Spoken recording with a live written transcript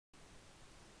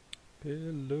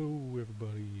Hello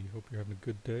everybody, hope you're having a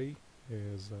good day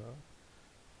as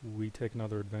we take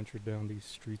another adventure down these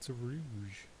streets of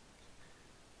Rouge.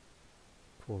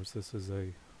 Of course, this is a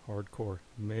hardcore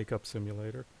makeup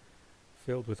simulator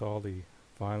filled with all the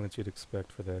violence you'd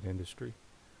expect for that industry.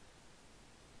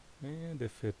 And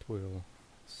if it will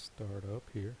start up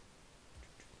here,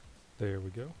 there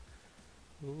we go.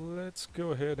 Let's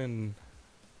go ahead and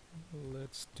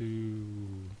let's do,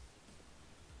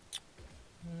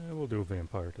 we'll do a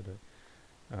vampire today.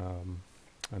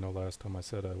 I know last time I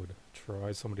said I would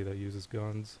try somebody that uses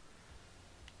guns,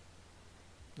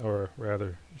 or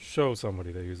rather, show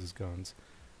somebody that uses guns.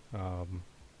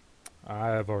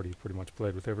 I've already pretty much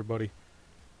played with everybody.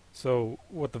 So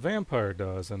what the vampire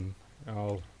does, and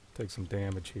I'll take some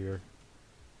damage here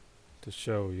to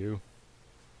show you.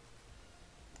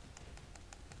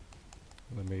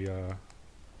 Let me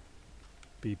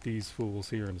beat these fools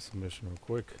here into submission real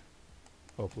quick,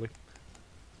 hopefully.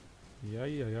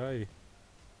 Yay.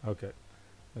 Okay,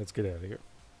 let's get out of here.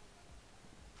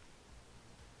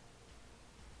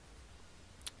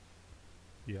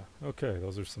 Yeah, okay,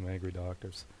 those are some angry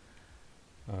doctors.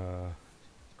 Of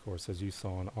course, as you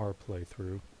saw in our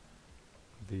playthrough,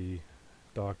 the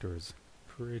doctor is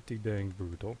pretty dang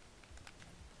brutal.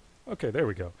 Okay, there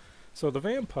we go. So the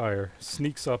vampire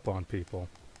sneaks up on people,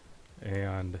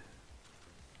 and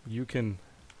you can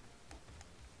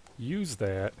use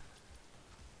that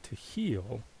to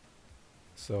heal.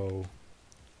 So,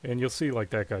 and you'll see like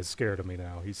that guy's scared of me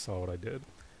now. He saw what I did.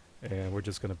 And we're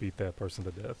just going to beat that person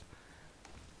to death.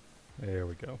 There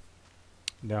we go.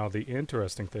 Now the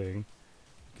interesting thing,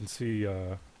 you can see,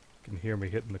 you can hear me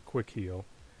hitting the quick heal.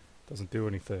 Doesn't do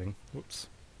anything. Whoops.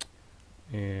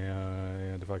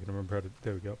 And if I can remember how to,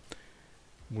 there we go.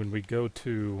 When we go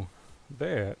to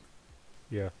that,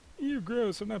 yeah, you're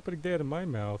gross, I'm not putting that in my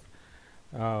mouth.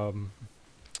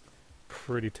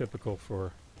 Pretty typical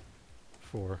for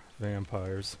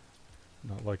vampires,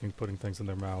 not liking putting things in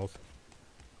their mouth.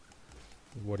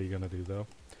 What are you gonna do though?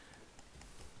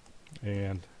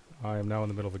 And I am now in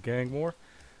the middle of a gang war.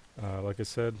 Like I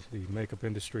said, the makeup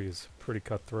industry is pretty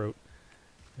cutthroat,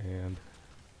 and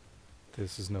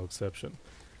this is no exception.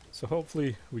 So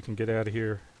hopefully we can get out of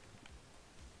here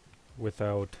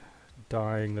without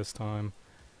dying this time.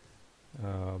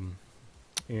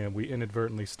 And we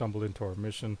inadvertently stumbled into our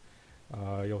mission.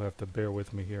 You'll have to bear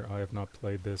with me here. I have not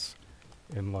played this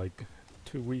in like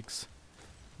 2 weeks.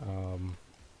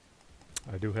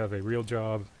 I do have a real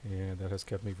job, and that has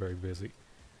kept me very busy.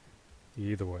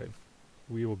 Either way,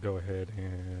 we will go ahead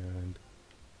and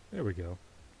there we go.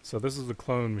 So this is the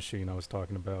clone machine I was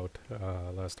talking about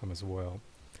last time as well.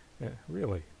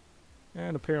 Really?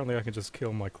 And apparently I can just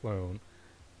kill my clone,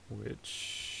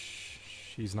 which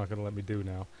she's not going to let me do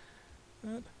now.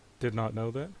 Did not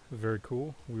know that. Very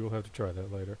cool. We will have to try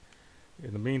that later.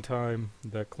 In the meantime,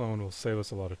 that clone will save us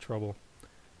a lot of trouble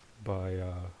by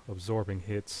absorbing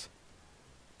hits.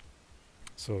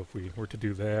 So if we were to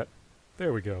do that,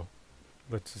 there we go.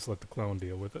 Let's just let the clone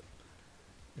deal with it.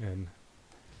 And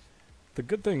the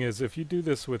good thing is, if you do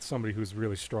this with somebody who's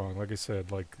really strong, like I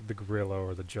said, like the gorilla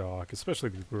or the jock, especially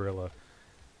the gorilla,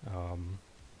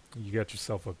 you get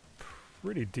yourself a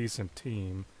pretty decent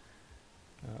team.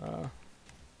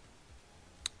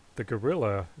 The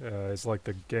gorilla is like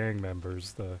the gang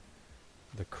members, the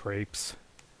crepes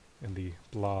and the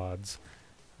blods,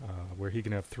 where he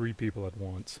can have 3 people at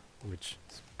once, which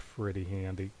is pretty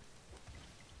handy.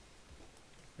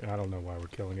 I don't know why we're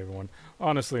killing everyone.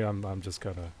 Honestly, I'm just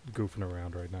kind of goofing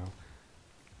around right now.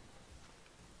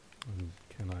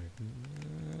 Can I?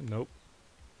 Nope.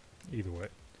 Either way.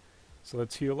 So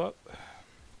let's heal up.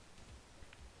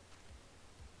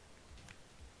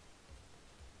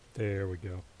 There we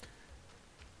go.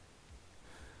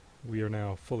 We are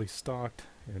now fully stocked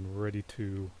and ready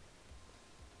to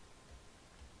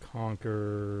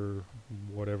conquer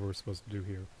whatever we're supposed to do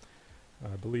here.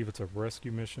 I believe it's a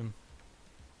rescue mission.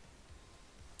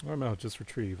 Or no, just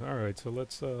retrieve. Alright, so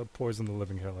let's poison the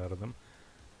living hell out of them.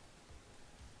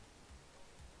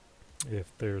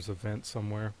 If there's a vent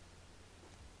somewhere.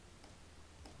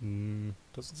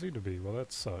 Doesn't seem to be. Well,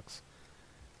 that sucks.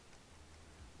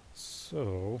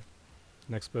 So,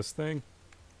 next best thing,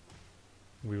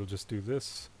 we will just do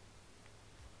this,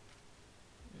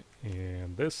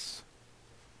 and this,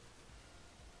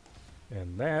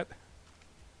 and that,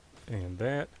 and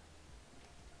that.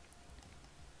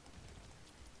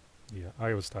 Yeah,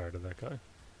 I was tired of that guy.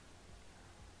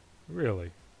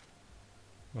 Really?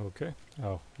 Okay.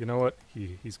 Oh, you know what?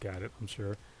 He's got it, I'm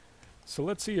sure. So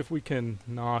let's see if we can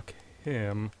knock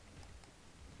him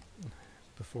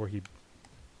before he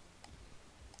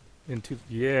into...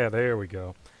 Yeah, there we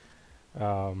go.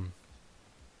 Um,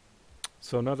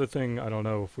 so another thing, I don't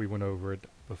know if we went over it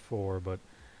before, but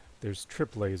there's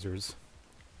trip lasers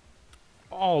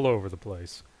all over the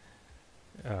place,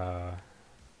 uh,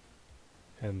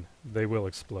 and they will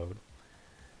explode.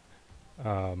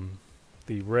 Um,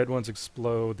 the red ones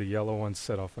explode, the yellow ones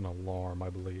set off an alarm, I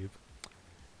believe.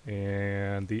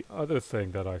 And the other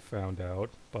thing that I found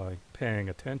out by paying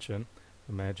attention,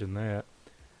 imagine that,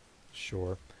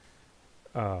 sure,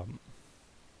 um,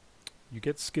 you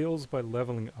get skills by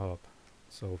leveling up.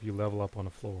 So if you level up on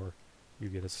a floor, you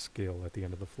get a skill at the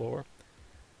end of the floor,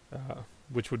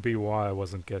 which would be why I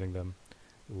wasn't getting them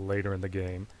later in the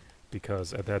game,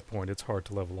 because at that point it's hard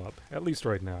to level up. At least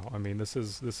right now. I mean, this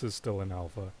is still in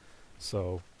alpha,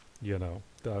 so you know,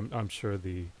 I'm sure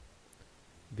the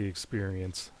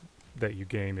experience that you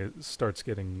gain starts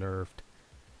getting nerfed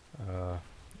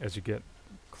as you get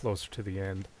closer to the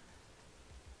end.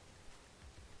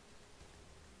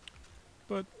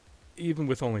 But even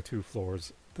with only 2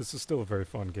 floors, this is still a very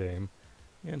fun game,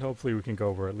 and hopefully we can go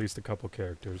over at least a couple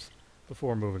characters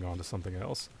before moving on to something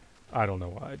else. I don't know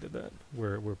why I did that.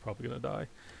 We're probably gonna die.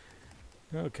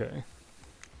 Okay.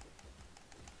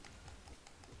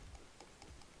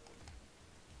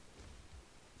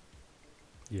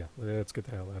 Yeah, let's get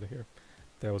the hell out of here.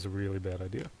 That was a really bad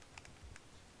idea.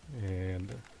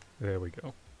 And there we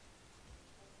go.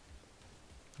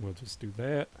 We'll just do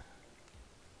that.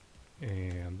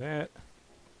 And that.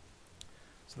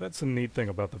 So that's the neat thing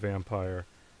about the vampire.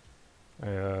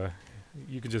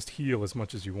 You can just heal as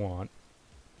much as you want.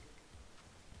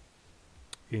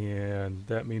 And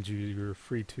that means you're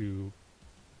free to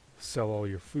sell all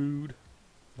your food.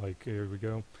 Like, here we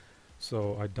go.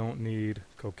 So I don't need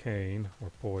cocaine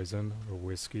or poison or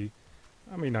whiskey.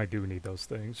 I mean, I do need those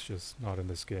things, just not in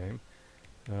this game.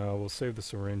 We'll save the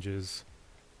syringes.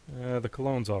 The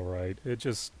cologne's alright. It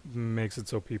just makes it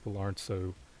so people aren't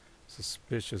so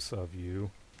suspicious of you.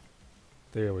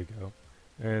 There we go.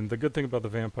 And the good thing about the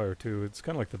vampire too, it's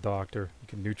kind of like the doctor. You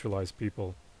can neutralize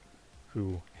people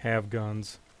who have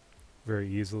guns very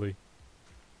easily.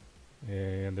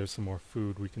 And there's some more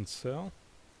food we can sell.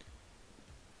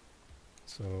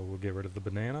 So we'll get rid of the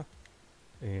banana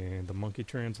and the monkey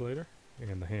translator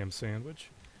and the ham sandwich.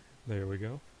 There we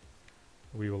go.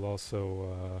 We will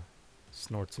also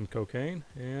snort some cocaine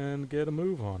and get a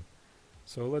move on.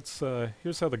 So let's,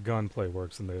 here's how the gunplay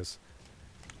works in this.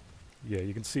 Yeah,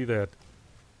 you can see that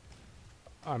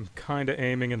I'm kind of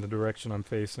aiming in the direction I'm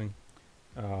facing.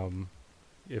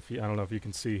 If you, I don't know if you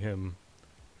can see him,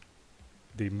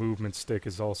 the movement stick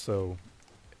is also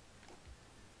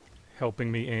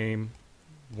helping me aim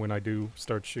when I do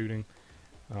start shooting.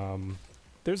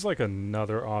 There's like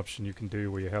another option you can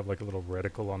do where you have like a little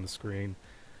reticle on the screen,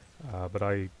 but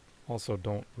I also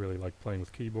don't really like playing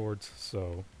with keyboards,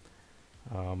 so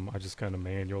I just kind of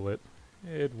manual it.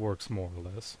 It works more or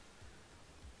less.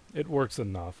 It works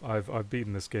enough. I've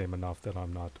beaten this game enough that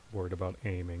I'm not worried about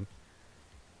aiming.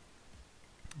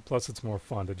 Plus it's more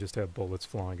fun to just have bullets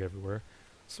flying everywhere,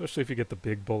 especially if you get the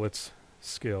big bullets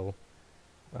skill.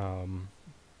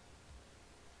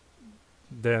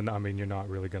 Then, I mean, you're not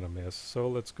really going to miss. So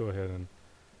let's go ahead and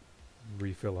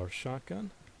refill our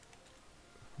shotgun.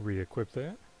 Re-equip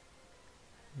that.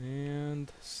 And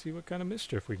see what kind of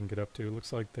mischief we can get up to.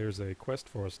 Looks like there's a quest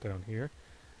for us down here.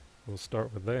 We'll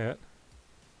start with that.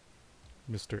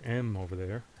 Mr. M over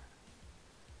there.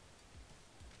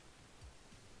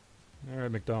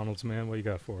 Alright, McDonald's man, what you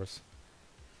got for us?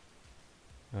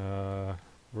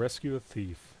 Rescue a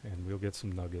thief, and we'll get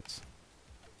some nuggets.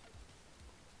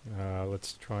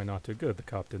 Let's try not to. Good, the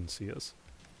cop didn't see us.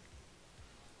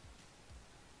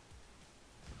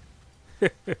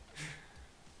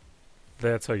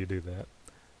 That's how you do that.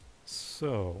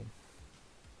 So,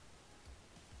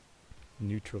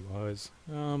 neutralize.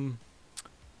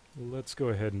 Let's go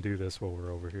ahead and do this while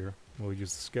we're over here. We'll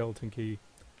use the skeleton key.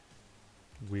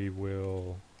 We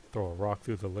will throw a rock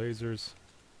through the lasers.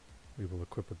 We will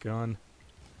equip a gun.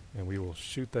 And we will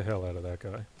shoot the hell out of that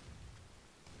guy.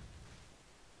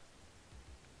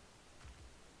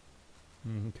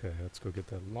 Okay, let's go get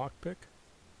that lockpick.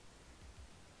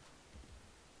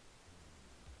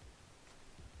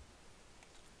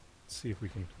 See if we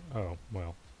can... Oh,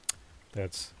 well,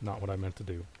 that's not what I meant to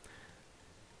do.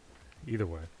 Either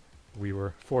way, we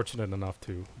were fortunate enough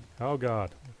to... Oh,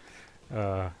 God.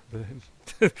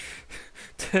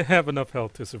 To have enough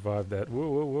health to survive that. Whoa,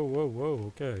 whoa, whoa, whoa,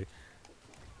 whoa, okay.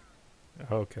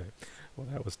 Okay, well,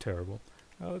 that was terrible.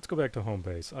 Let's go back to home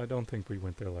base. I don't think we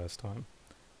went there last time.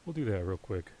 We'll do that real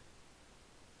quick.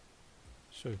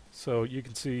 Sure. So you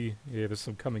can see, yeah, there's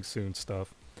some coming soon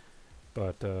stuff.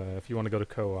 But if you want to go to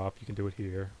co-op, you can do it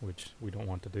here, which we don't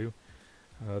want to do.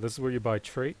 This is where you buy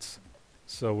traits.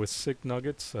 So with sick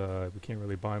nuggets, we can't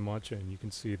really buy much, and you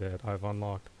can see that I've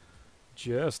unlocked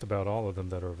just about all of them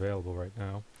that are available right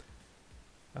now.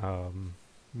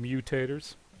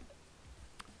 Mutators.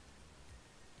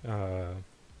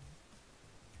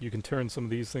 You can turn some of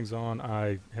these things on.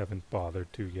 I haven't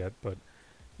bothered to yet, but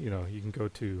you know, you can go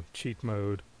to cheat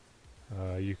mode.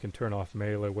 You can turn off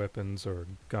melee weapons or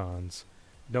guns.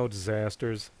 No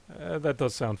disasters. That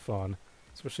does sound fun,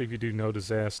 especially if you do no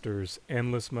disasters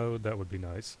endless mode. That would be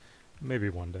nice. Maybe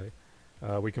one day.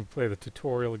 We can play the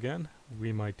tutorial again.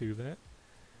 We might do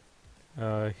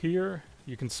that. Here,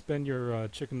 you can spend your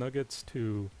chicken nuggets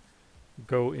to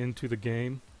go into the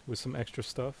game with some extra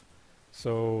stuff.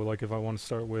 So, like if I want to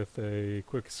start with a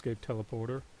quick escape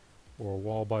teleporter or a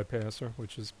wall bypasser,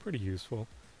 which is pretty useful.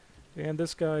 And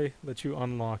this guy lets you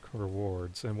unlock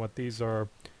rewards. And what these are,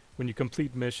 when you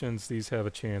complete missions, these have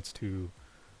a chance to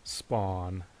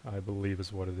spawn, I believe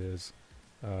is what it is.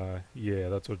 Yeah,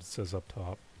 that's what it says up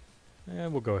top.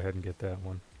 And we'll go ahead and get that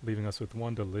one, leaving us with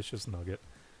one delicious nugget.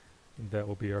 And that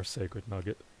will be our sacred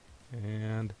nugget.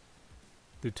 And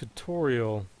the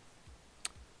tutorial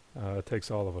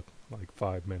takes all of like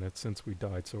 5 minutes. Since we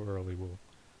died so early, we'll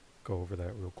go over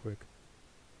that real quick.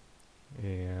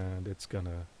 And it's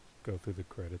gonna go through the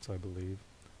credits, I believe.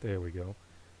 There we go.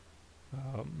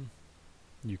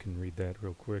 You can read that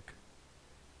real quick.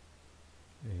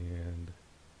 And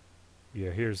yeah,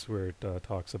 here's where it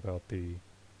talks about the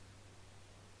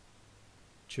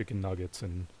chicken nuggets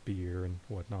and beer and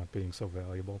whatnot being so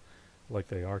valuable, like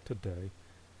they are today.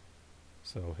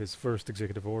 So his first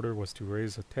executive order was to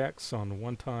raise a tax on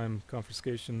one-time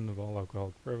confiscation of all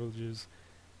alcoholic beverages.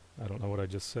 I don't know what I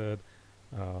just said.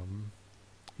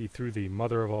 He threw the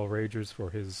mother of all ragers for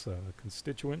his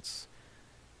constituents.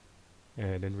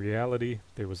 And in reality,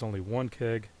 there was only one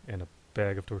keg and a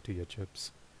bag of tortilla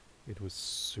chips. It was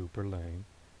super lame.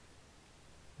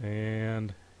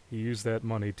 And he used that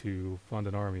money to fund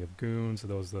an army of goons.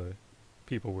 Those are the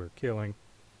people we're killing.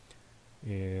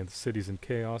 And the city's in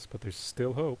chaos, but there's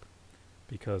still hope,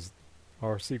 because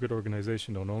our secret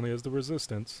organization, known only as the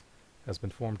Resistance, has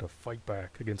been formed to fight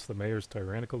back against the mayor's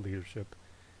tyrannical leadership.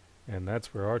 And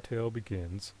that's where our tale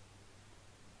begins.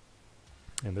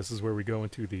 And this is where we go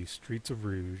into the streets of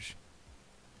Rouge.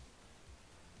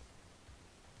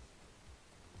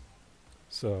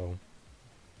 So,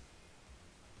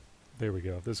 there we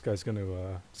go. This guy's going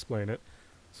to explain it.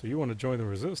 So you want to join the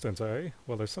Resistance, eh?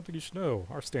 Well, there's something you should know.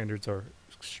 Our standards are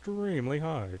extremely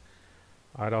high.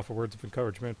 I'd offer words of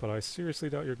encouragement, but I seriously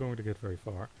doubt you're going to get very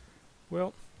far.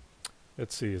 Well,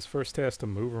 let's see. His first task to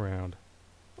move around.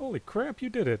 Holy crap, you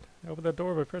did it! Open that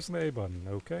door by pressing the A button.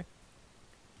 Okay.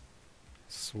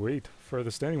 Sweet.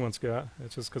 Furthest anyone's got.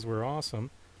 It's just because we're awesome.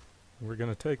 We're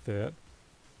going to take that.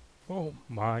 Oh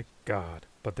my god.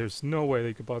 But there's no way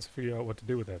they could possibly figure out what to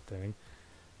do with that thing.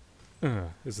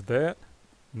 Is it that?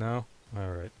 No?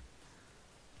 Alright.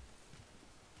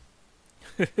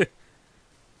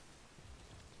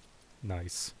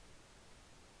 Nice.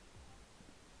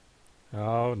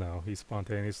 Oh no, he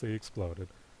spontaneously exploded.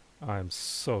 I'm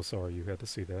so sorry you had to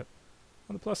see that.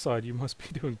 On the plus side, you must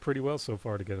be doing pretty well so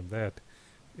far to get him that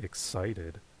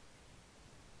excited.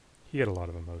 He had a lot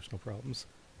of emotional problems.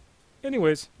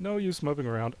 Anyways, no use moping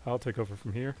around. I'll take over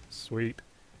from here. Sweet.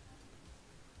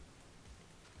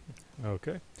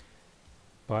 Okay.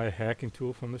 Buy a hacking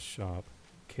tool from the shop.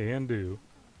 Can do.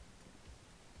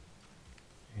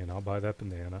 And I'll buy that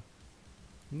banana.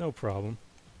 No problem.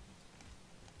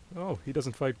 Oh, he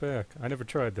doesn't fight back. I never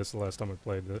tried this the last time I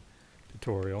played the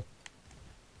tutorial.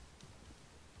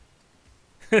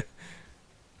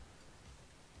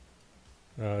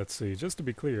 Let's see. Just to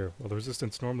be clear, while the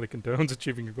Resistance normally condones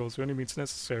achieving your goals through any means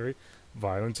necessary,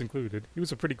 violence included, he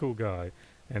was a pretty cool guy.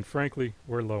 And frankly,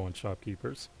 we're low on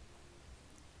shopkeepers.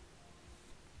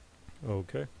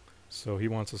 Okay. So he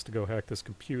wants us to go hack this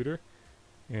computer.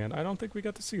 And I don't think we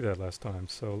got to see that last time,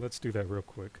 so let's do that real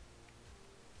quick.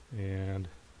 And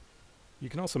you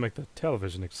can also make the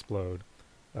television explode,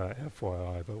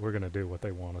 FYI, but we're going to do what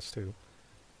they want us to.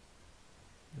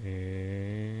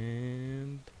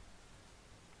 And...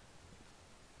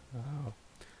 oh.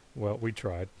 Well, we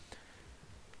tried.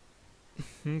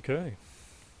 Okay.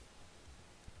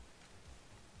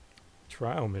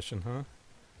 Trial mission, huh?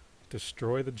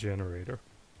 Destroy the generator.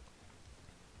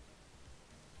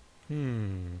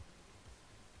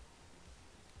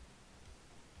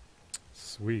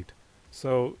 Sweet.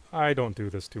 So, I don't do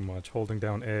this too much, holding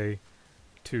down A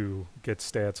to get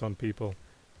stats on people.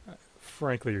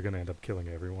 Frankly, you're going to end up killing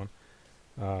everyone.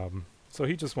 So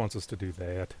he just wants us to do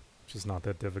that, which is not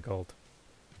that difficult.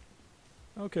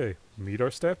 Okay, meet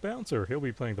our staff bouncer. He'll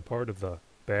be playing the part of the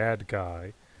bad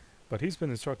guy, but he's been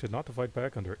instructed not to fight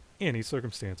back under any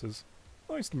circumstances.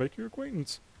 Nice to make your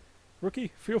acquaintance.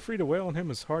 Rookie, feel free to wail on him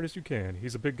as hard as you can.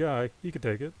 He's a big guy. He can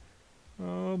take it.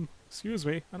 Excuse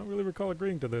me. I don't really recall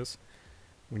agreeing to this.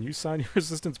 When you sign your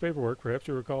resistance paperwork, perhaps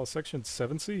you recall Section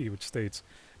 7C, which states,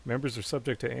 members are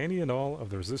subject to any and all of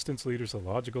the resistance leaders'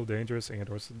 illogical, dangerous, and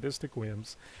or sadistic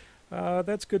whims.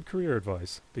 That's good career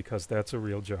advice, because that's a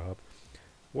real job.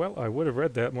 Well, I would have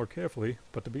read that more carefully,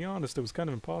 but to be honest, it was kind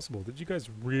of impossible. Did you guys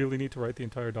really need to write the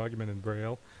entire document in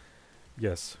Braille?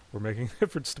 Yes, we're making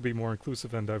efforts to be more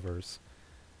inclusive and diverse.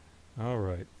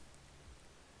 Alright.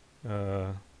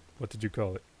 What did you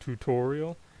call it?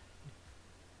 Tutorial?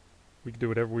 We can do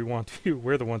whatever we want to.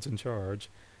 We're the ones in charge.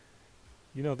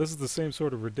 You know, this is the same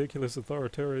sort of ridiculous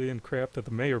authoritarian crap that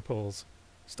the mayor pulls.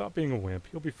 Stop being a wimp.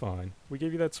 You'll be fine. We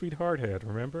gave you that sweet hard hat,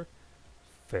 remember?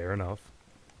 Fair enough.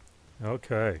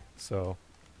 Okay, so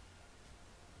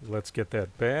let's get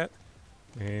that bat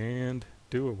and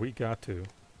do what we got to.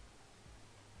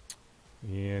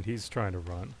 And he's trying to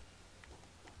run.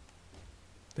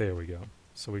 There we go.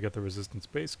 So we got the resistance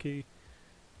base key.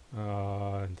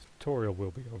 And the tutorial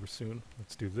will be over soon.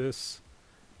 Let's do this.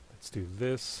 Let's do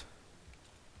this.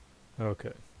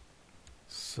 Okay.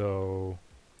 So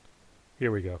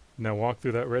here we go. Now walk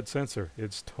through that red sensor.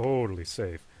 It's totally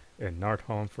safe and not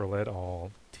harmful at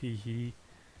all. Tee-hee.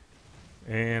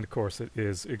 And of course it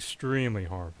is extremely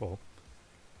harmful.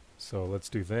 So let's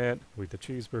do that. We eat the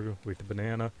cheeseburger, we eat the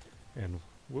banana, and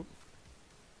whoop.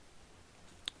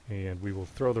 And we will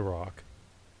throw the rock.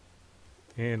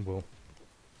 And we'll...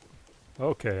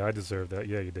 Okay, I deserve that.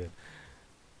 Yeah, you did.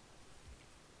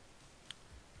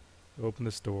 Open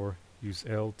this door. Use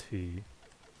LT.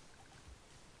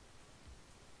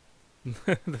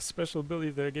 The special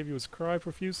ability that I gave you is cry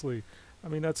profusely. I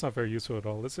mean, that's not very useful at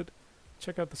all, is it?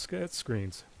 Check out the scat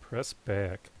screens. Press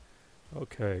back.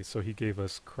 Okay, so he gave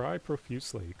us cry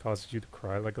profusely. Causes you to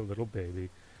cry like a little baby.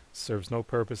 Serves no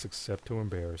purpose except to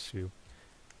embarrass you.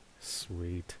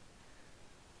 Sweet.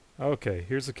 Okay,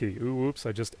 here's the key. Ooh, oops,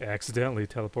 I just accidentally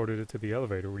teleported it to the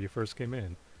elevator where you first came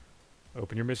in.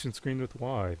 Open your mission screen with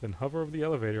Y, then hover over the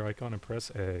elevator icon and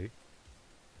press A.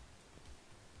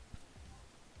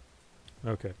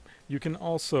 Okay, you can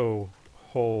also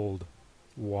hold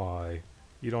Y.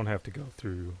 You don't have to go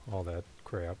through all that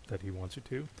crap that he wants you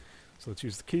to. So let's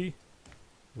use the key.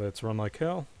 Let's run like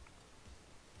hell.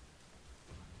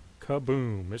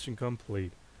 Kaboom, mission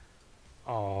complete.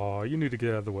 Aw, you need to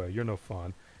get out of the way. You're no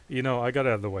fun. You know, I got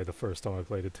out of the way the first time I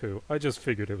played it too. I just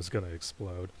figured it was going to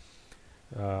explode.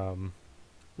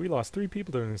 We lost 3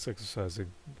 people during this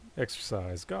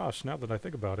exercise. Gosh, now that I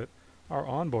think about it, our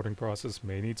onboarding process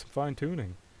may need some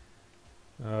fine-tuning.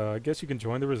 I guess you can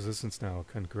join the resistance now.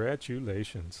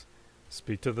 Congratulations.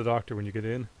 Speak to the doctor when you get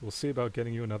in. We'll see about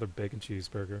getting you another bacon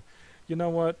cheeseburger. You know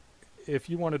what? If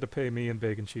you wanted to pay me in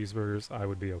bacon cheeseburgers, I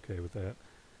would be okay with that.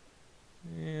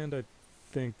 And I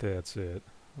think that's it.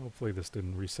 Hopefully this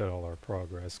didn't reset all our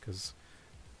progress, because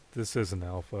this is an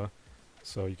alpha,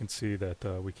 so you can see that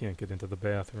we can't get into the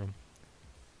bathroom.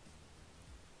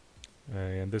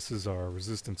 And this is our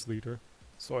resistance leader.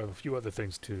 So I have a few other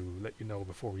things to let you know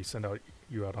before we send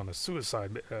you out on a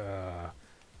suicide,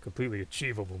 completely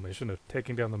achievable mission of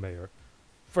taking down the mayor.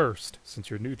 First, since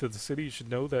you're new to the city, you should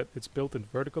know that it's built in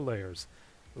vertical layers,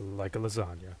 like a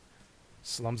lasagna.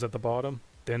 Slums at the bottom,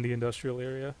 then the industrial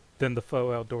area, then the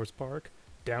faux outdoors park,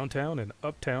 downtown and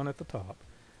uptown at the top.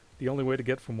 The only way to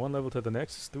get from one level to the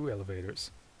next is through elevators.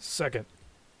 Second,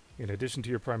 in addition to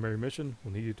your primary mission,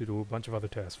 we'll need you to do a bunch of other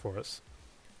tasks for us.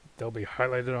 They'll be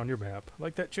highlighted on your map,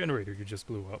 like that generator you just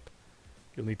blew up.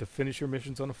 You'll need to finish your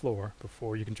missions on the floor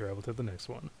before you can travel to the next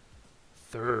one.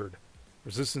 Third,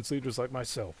 resistance leaders like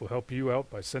myself will help you out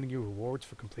by sending you rewards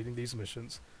for completing these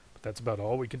missions, but that's about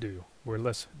all we can do. We're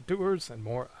less doers and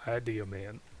more idea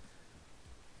man.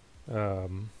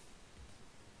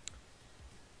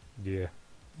 Yeah.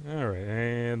 Alright,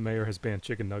 and Mayor has banned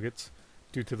chicken nuggets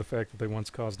due to the fact that they once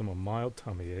caused him a mild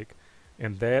tummy ache,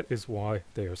 and that is why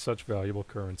they are such valuable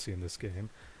currency in this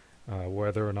game,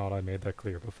 whether or not I made that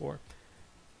clear before.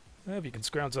 If you can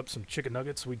scrounge up some chicken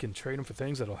nuggets, we can trade them for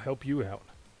things that'll help you out.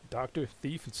 Doctor,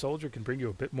 thief, and soldier can bring you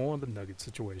a bit more on the nugget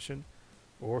situation.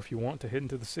 Or if you want to head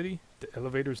into the city, the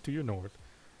elevator's to your north.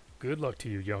 Good luck to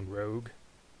you, young rogue.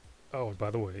 Oh, and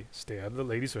by the way, stay out of the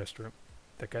ladies' restroom.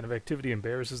 That kind of activity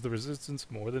embarrasses the resistance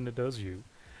more than it does you.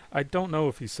 I don't know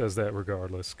if he says that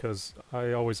regardless, because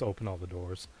I always open all the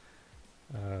doors.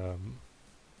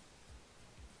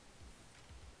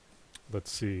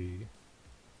 Let's see.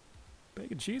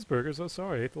 Bacon cheeseburgers? Oh,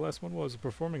 sorry, I ate the last one was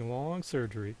performing long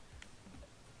surgery.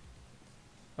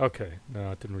 Okay,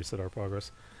 no, it didn't reset our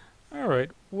progress.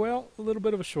 Alright, well, a little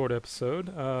bit of a short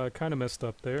episode. Kind of messed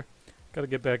up there. Got to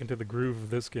get back into the groove of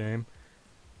this game.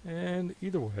 And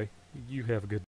either way, you have a good